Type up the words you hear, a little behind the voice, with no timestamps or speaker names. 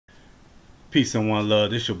Peace and one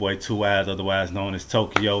love. This your boy 2eiies, otherwise known as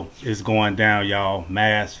Tokyo. It's going down, y'all.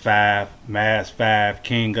 MAS5, MAS5,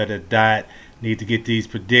 King of the Dot. Need to get these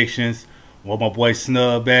predictions. Where my boy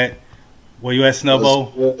Snub at? Where you at,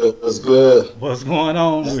 Snubbo? What's good? What's going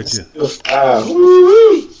on with you?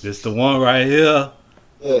 This the one right here.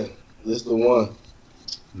 Yeah, this the one.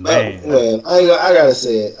 Man, man, I gotta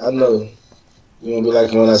say it. I know you won't be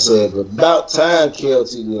like when I said, but about time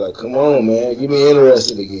KOTD. Like, come on, man, get me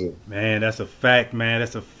interested again. Man, that's a fact, man.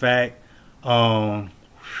 That's a fact. Man,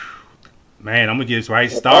 I'm gonna get right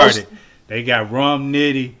started. They got Rum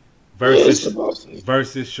Nitty versus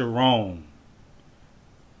Sharon.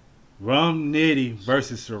 Rum Nitty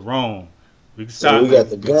versus Sharon. We can start. So we got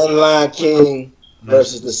the Gunline King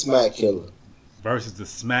versus the Smack Killer. Versus the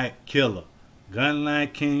Smack Killer.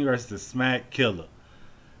 Gunline King versus the Smack Killer.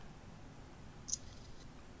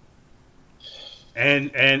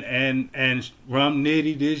 And Rum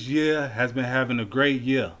Nitty this year has been having a great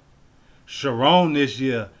year. Sharon this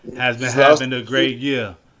year has been having a great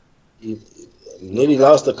year. Nitty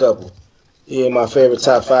lost a couple. He in my favorite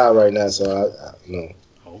top 5 right now, so I you know.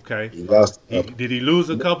 Okay. He lost a couple. Did he lose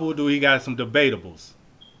a couple, or do he got some debatables?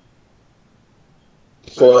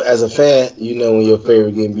 For as a fan, you know when your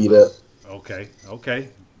favorite getting beat up. Okay.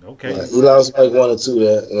 He lost like 1 or 2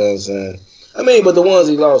 there, you know what I'm saying? I mean, but the ones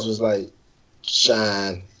he lost was like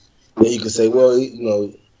Shine. Then you could say, well,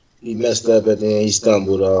 he messed up at the end, he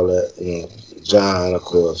stumbled, all that. You know, John, of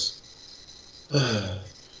course.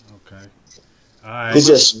 Okay. All right. It's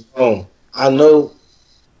just Sharon. I know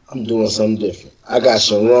I'm doing something different. I got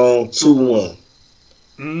Sharon 2-1.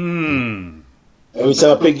 Every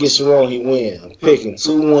time I pick against Sharon, he win. I'm picking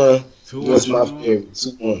 2-1. That's my favorite.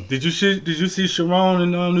 2-1. Did you see Sharon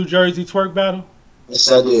in New Jersey twerk battle?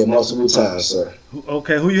 Yes, I did multiple times, sir.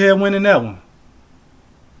 Okay, who you had winning that one?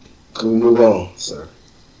 Can we move on, sir?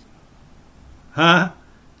 Huh?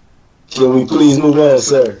 Can we please move on,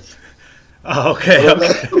 sir? Oh, okay. I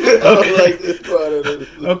don't like this part of it.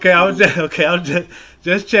 Okay, I was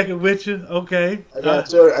just checking with you. Okay. I got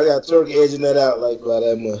Turk edging that out like by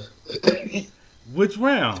that much. Which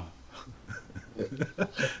round?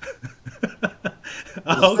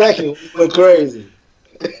 The second went crazy.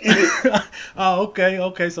 Oh,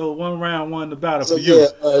 okay. So 1 round, 1 the battle So for you.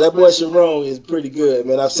 yeah, that boy Sharon is pretty good,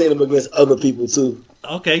 man. I've seen him against other people too.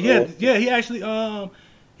 Okay, yeah. He actually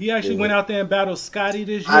went out there and battled Scotty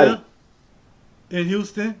this year in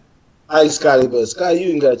Houston. I like Scotty, but Scotty, you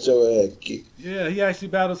ain't got your ass kicked. Yeah, he actually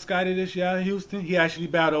battled Scotty this year in Houston. He actually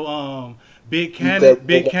battled Big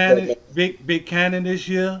Cannon this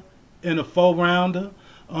year in a 4-rounder.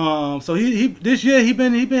 So he this year he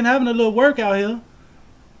been having a little work out here.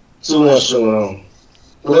 2-1 Sharon.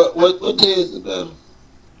 What day is the battle?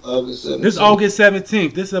 August 17th. This August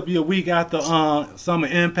 17th. This will be a week after Summer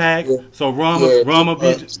Impact. Yeah. So Rum will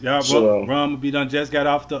be done. Just got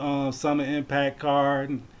off the Summer Impact card,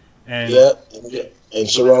 and and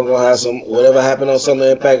Sharon gonna have some whatever happened on Summer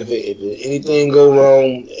Impact. If anything go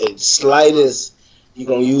wrong, slightest, he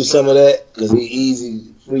gonna use some of that because he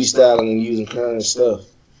easy freestyling and using current stuff.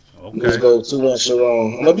 Okay. Let's go 2-1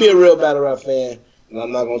 Sharon. I'm gonna be a real battle rap fan, and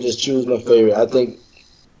I'm not gonna just choose my favorite. I think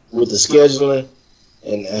with the scheduling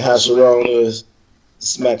and how Sharon is,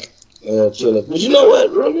 Smack Killer. But you know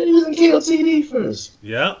what? Roman, he was in KOTD first.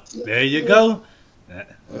 Yep. There you go.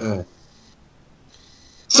 2-1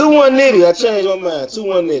 Nitty. I changed my mind.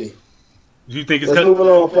 2-1 Nitty. Do you think it's Let's moving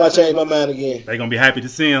on before I change my mind again. They gonna be happy to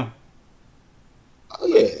see him? Oh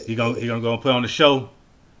yeah. He gonna go put on the show.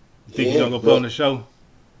 You think he's gonna go put on the show?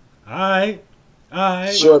 All right.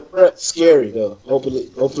 Short prep, scary though. Hopefully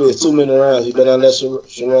it's 2 minute rounds. He been on that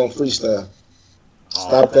Sharon freestyle.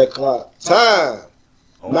 Stop that clock. Time.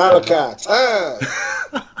 Okay. Malachi. Time.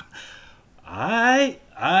 All right.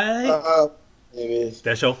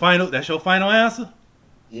 That's your final answer?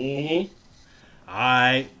 Mm-hmm. All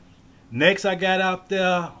right. Next I got out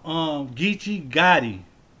there Geechee Gotti.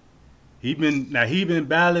 He been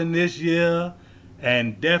battling this year.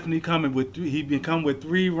 And definitely coming with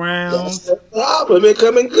 3 rounds. That's the problem. It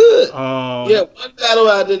coming good. Yeah, one battle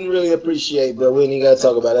I didn't really appreciate, but we ain't got to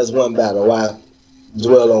talk about. That's one battle. Why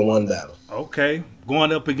dwell on one battle? Okay,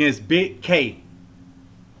 going up against Big K.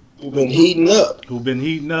 Who been heating up?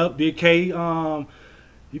 Big K.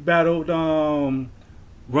 He battled Rum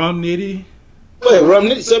Nitty. Wait, Rum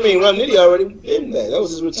Nitty. So I mean, Rum Nitty already been that. That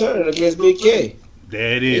was his return against Big K.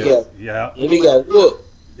 There it is. Yeah. And he got whooped.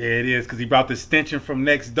 There it is, because he brought the extension from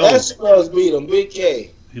next door. That's supposed to beat him, Big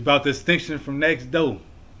K. He brought the extension from next door.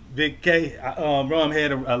 Big K. Rum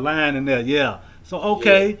had a line in there, yeah. So,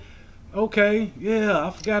 okay, yeah, I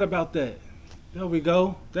forgot about that. There we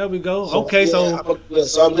go. There we go. So, Okay, so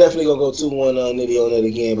I'm definitely gonna go 2-1 Nitty on that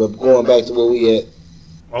again. But going back to where we at.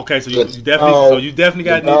 Okay, so you definitely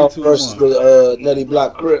got Nitty 2-1 versus the Nutty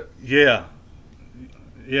Block Crip. Yeah.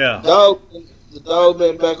 Yeah. The dog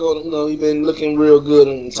been back on. You know, he been looking real good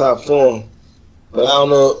in top form. But I don't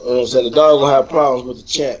know. You know what I'm saying? The dog gonna have problems with the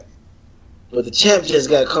champ. But the champ just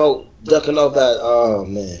got caught ducking off that. Oh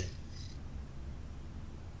man.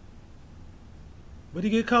 What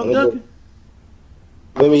did he get caught ducking?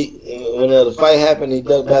 Maybe when the fight happened, he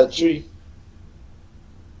ducked by the tree.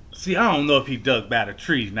 See, I don't know if he ducked by the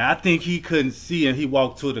tree. Now I think he couldn't see and he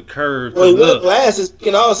walked to the curb. Well, he wore glasses. You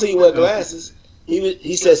can all see he wear glasses.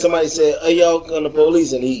 He said somebody said, "Hey, y'all on the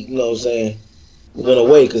police," and he, you know what I'm saying, went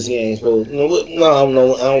away because he ain't supposed. You know, no,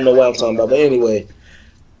 I don't know what I'm talking about. But anyway,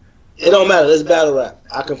 it don't matter. It's battle rap.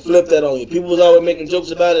 I can flip that on you. People was always making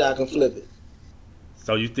jokes about it. I can flip it.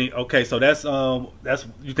 So you think so that's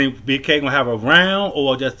you think Big K gonna have a round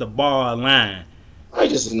or just a bar line? I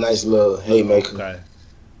just a nice little haymaker. Okay.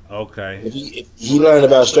 Okay. If he learned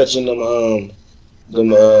about stretching them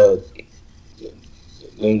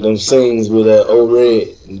scenes with Old Red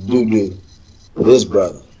and Doo Doo with his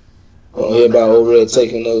brother. Don't hear about Old Red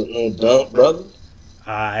taking no dump, brother.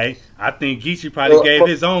 Alright. I think Geechee probably gave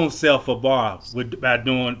his own self a bar by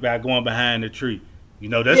going behind the tree. You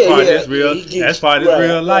know, that's part of his real. That's part of his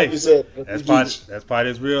real life. That's part of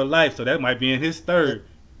his real life. So that might be in his third,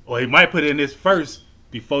 or he might put it in his first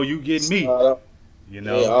before you get me. You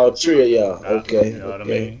know, yeah, all three of y'all. Okay, you know what I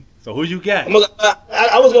mean. So who you got?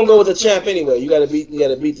 I was gonna go with the champ anyway. You gotta beat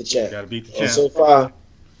the champ. Gotta beat the champ. And so far,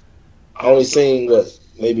 I only seen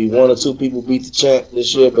maybe 1 or 2 people beat the champ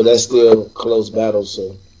this year, but that's still a close battle.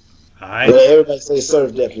 So, all right. But everybody say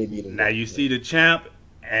Surf definitely beat him. Now you see the champ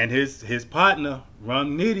and his partner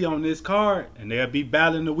Rum Nitty on this card, and they'll be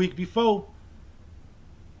battling the week before.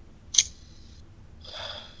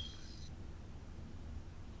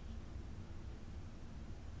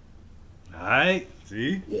 Alright,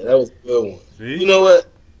 see? Yeah, that was a good one. See? You know what?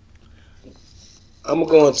 I'm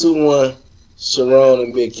going 2-1 Sharon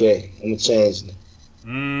and Big K. I'm going to change them.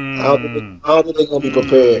 I don't think they're going to be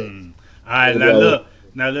prepared. Alright,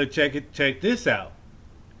 now look, check this out.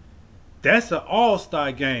 That's an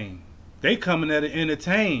all-star game. They coming there to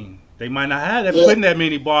entertain. They might not have that putting that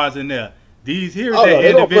many bars in there. These here is that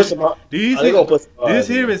individual. This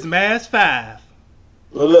here is MAS5.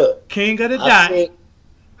 Well, look. King of the Dot.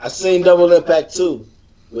 I seen Double Impact 2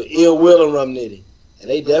 with Ill Will and Rum Nitty. And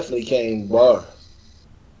they definitely came bars.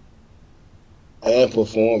 And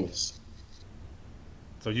performance.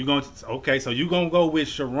 So you gonna go with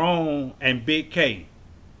Sharon and Big K.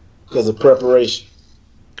 Because of preparation.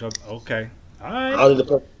 Okay. Alright.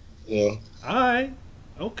 Alright.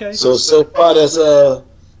 Okay. So far that's 2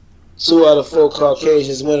 out of 4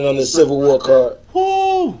 Caucasians winning on the Civil War card.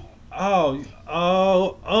 Whoo! Oh.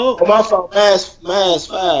 My fault,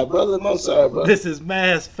 MAS5, brother. I'm sorry, brother. This is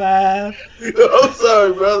MAS5. I'm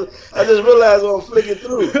sorry, brother. I just realized when I'm flicking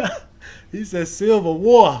through. He said Civil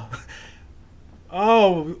War.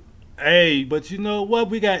 Oh, hey, but you know what?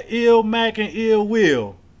 We got Ill Mac and Ill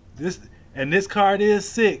Will. This card is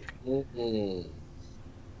sick.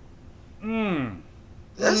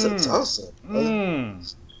 That's a toss-up.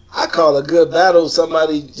 I call a good battle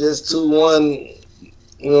somebody just 2-1.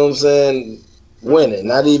 You know what I'm saying? Winning,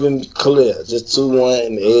 not even clear, just 2-1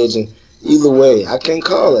 in the edge, and either way, I can't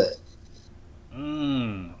call it.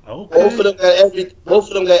 Okay. Both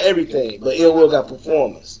of them got everything, but Ill Will got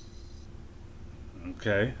performance.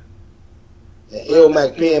 Okay. And Ill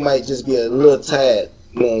Mac Pen might just be a little tad.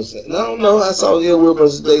 You know what I'm saying? I don't know. I saw Ill Will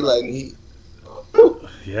versus Daylight, and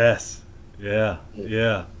Yes. Yeah.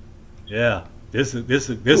 This is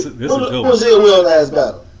a good one. Who was Ill Will last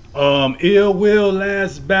battle? Ill Will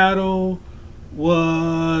last battle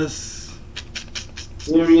was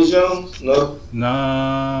Serious Jones? No.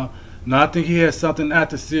 No, I think he had something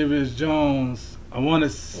after Serious Jones. I want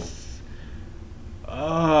to.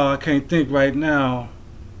 I can't think right now.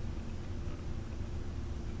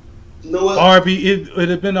 You know what? RB. It would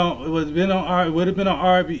have been on. It would have been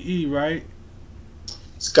on RBE, right?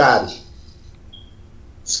 Scotty.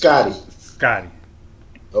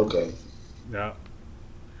 Okay. Yeah.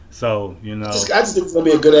 So, you know. I just think it's going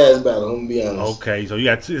to be a good ass battle, I'm going to be honest. Okay, so you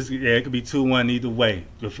got it could be 2-1 either way.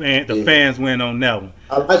 The fans win on that one.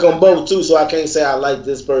 I like them both too, so I can't say I like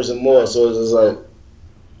this person more. So it's just like.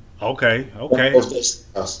 Okay. You know what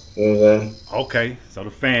I'm saying? Okay, so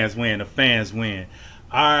the fans win.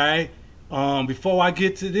 All right. Before I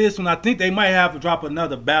get to this one, I think they might have to drop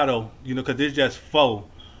another battle, you know, because it's just 4.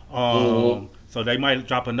 So they might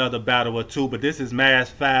drop another battle or two, but this is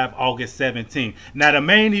MAS5 August 17th. Now the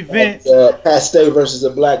main event, Pat Stay versus a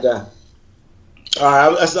black guy.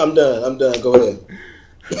 All right, I'm done. I'm done. Go ahead.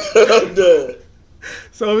 I'm done.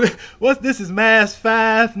 So this is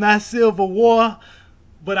MAS5, not Civil War,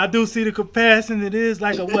 but I do see the comparison. It is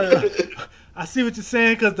like I see what you're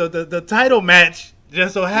saying, because the title match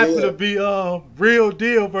just so happened to be Real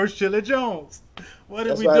Deal versus Chilla Jones. What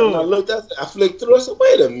are we doing? When I looked at I flicked through. I said,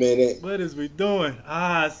 "Wait a minute. What is we doing?"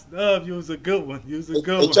 Snub, you was a good one. You was a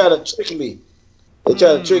good one. They try to trick me.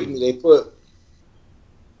 They put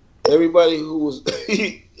everybody who was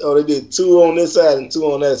they did 2 on this side and 2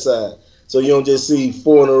 on that side, so you don't just see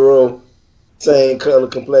 4 in a row, same color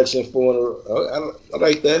complexion, 4 in a row. I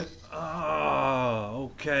like that.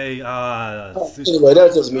 Okay. Anyway,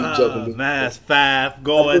 that's just me joking. MAS5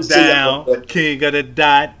 going down. King of the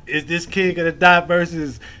Dot. Is this King of the Dot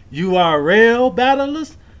versus URL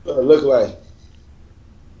battlers? Look like.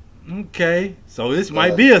 Okay, so this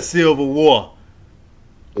might be a Civil War.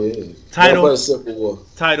 Yeah. Title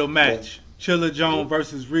match. Chilla Jones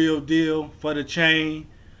versus Real Deal for the chain.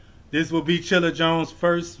 This will be Chilla Jones'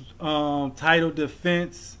 first title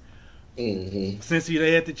defense since he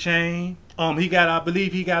had the chain. I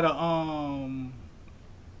believe he got a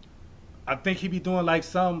I think he be doing like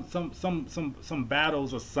some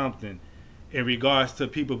battles or something in regards to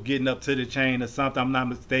people getting up to the chain or something. I'm not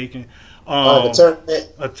mistaken. A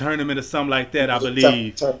tournament or something like that. I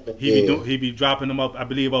believe he be dropping them up. I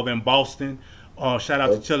believe over in Boston. Shout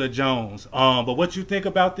out to Chilla Jones. But what you think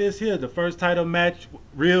about this here? The first title match,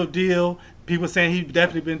 Real Deal. People saying he's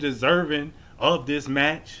definitely been deserving of this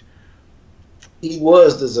match. He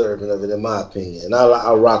was deserving of it, in my opinion. And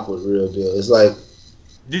I rock with Real Deal. It's like,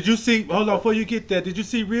 did you see? Hold on, before you get that, did you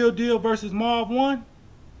see Real Deal versus Marv 1?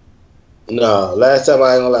 No, last time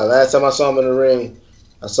I ain't gonna lie. Last time I saw him in the ring,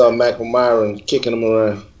 I saw McMyron kicking him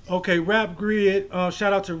around. Okay, Rap Grid.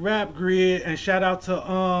 Shout out to Rap Grid, and shout out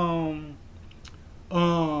to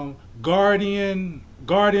Guardian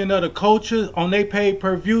of the Culture on their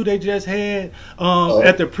pay-per-view they just had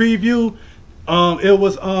at the preview. It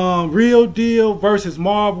was Real Deal versus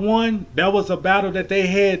Marv 1. That was a battle that they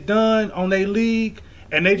had done on their league,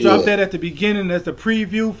 and they dropped that at the beginning as the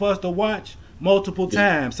preview for us to watch multiple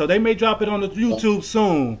times. So they may drop it on the YouTube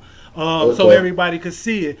soon, so everybody could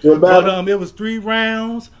see it. But it was 3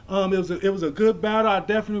 rounds. It was a good battle. I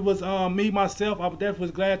definitely was myself. I definitely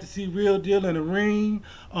was glad to see Real Deal in the ring.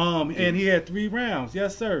 And he had 3 rounds.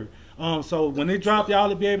 Yes, sir. So when it dropped, y'all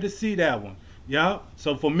will be able to see that one. Yeah.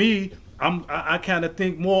 So for me, I kind of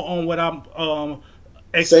think more on what I'm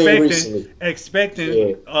expecting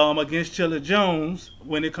against Chilla Jones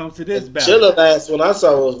when it comes to this battle. Chilla last one I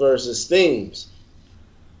saw was versus Steams.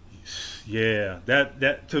 Yeah,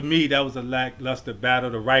 that to me that was a lackluster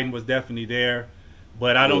battle. The writing was definitely there,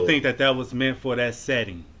 but I don't think that was meant for that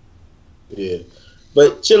setting. Yeah,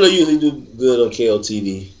 but Chilla usually do good on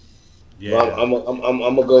KOTD. Yeah, I'm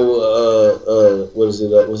gonna go. What is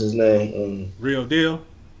it? What's his name? Real Deal.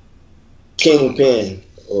 Kingpin,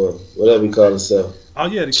 or whatever he called himself. Oh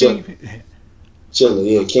yeah, the Kingpin. Chilla,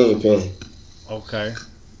 yeah, Kingpin. Okay.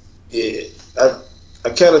 Yeah, I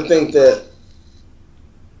kind of think that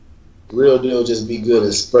Real Deal just be good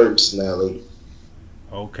in spurts now. Like.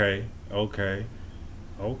 Okay.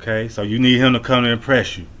 So you need him to come and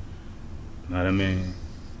impress you. Know what I mean?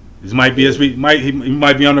 This might be he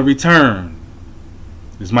might be on the return.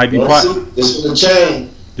 This might be part. This for the chain.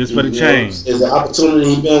 This for the chain. It's an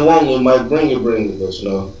opportunity he been wanting. It might bring it, but you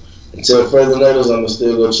know, until further notice, I'm gonna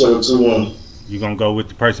still go Chilla 2-1. You gonna go with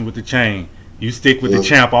the person with the chain. You stick with the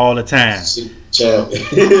champ all the time. Champ.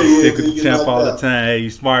 Stick with the champ all the time. Hey, you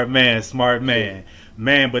smart man.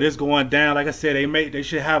 Man, but it's going down. Like I said, they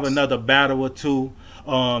should have another battle or two.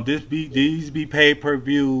 These be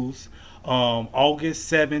pay-per-views. August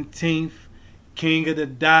 17th, King of the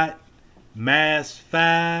Dot,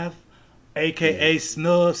 MAS5, aka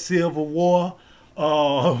SNUBBO, Civil War.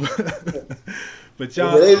 But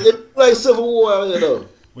y'all, they play Civil War out here though.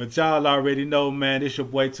 But y'all already know, man. This your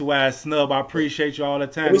boy 2eiies SNUBBO. I appreciate you all the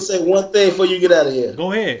time. Let me say one thing before you get out of here.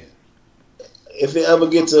 Go ahead. If it ever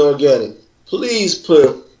gets to organic, please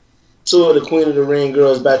put 2 of the Queen of the Ring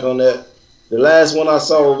girls back on that. The last one I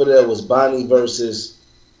saw over there was Bonnie versus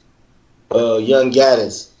Young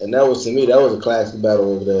Gaddis, and that was, to me, that was a classic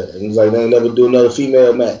battle over there. And it was like they never do another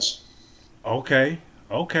female match. Okay.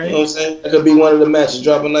 You know what I'm saying? That could be one of the matches.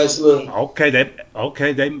 Drop a nice little.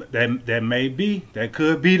 That may be. That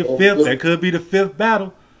could be the fifth. That could be the 5th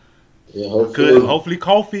battle. Yeah, hopefully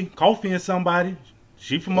Kofi and somebody.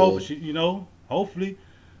 She from over. She, hopefully.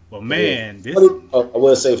 But man, this. I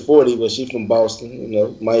would say 40, but she from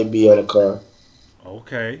Boston. Might be on a car.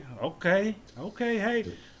 Okay, okay, okay. Hey,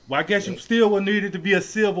 well, I guess you still will need it to be a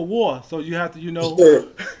civil war, so you have to, you know.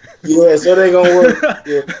 Yeah, so they gonna work.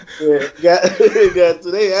 Yeah, yeah. Got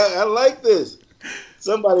today. I like this.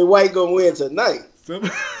 Somebody white gonna win tonight. Some-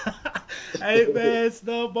 Hey man,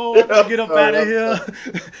 Snubbo, I'm gonna get up out of here.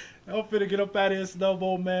 I'm finna get up out of here,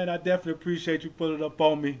 Snubbo, man. I definitely appreciate you pulling up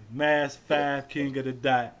on me. MAS5, King of the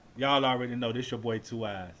Dot. Y'all already know this your boy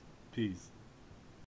 2eyes. Peace.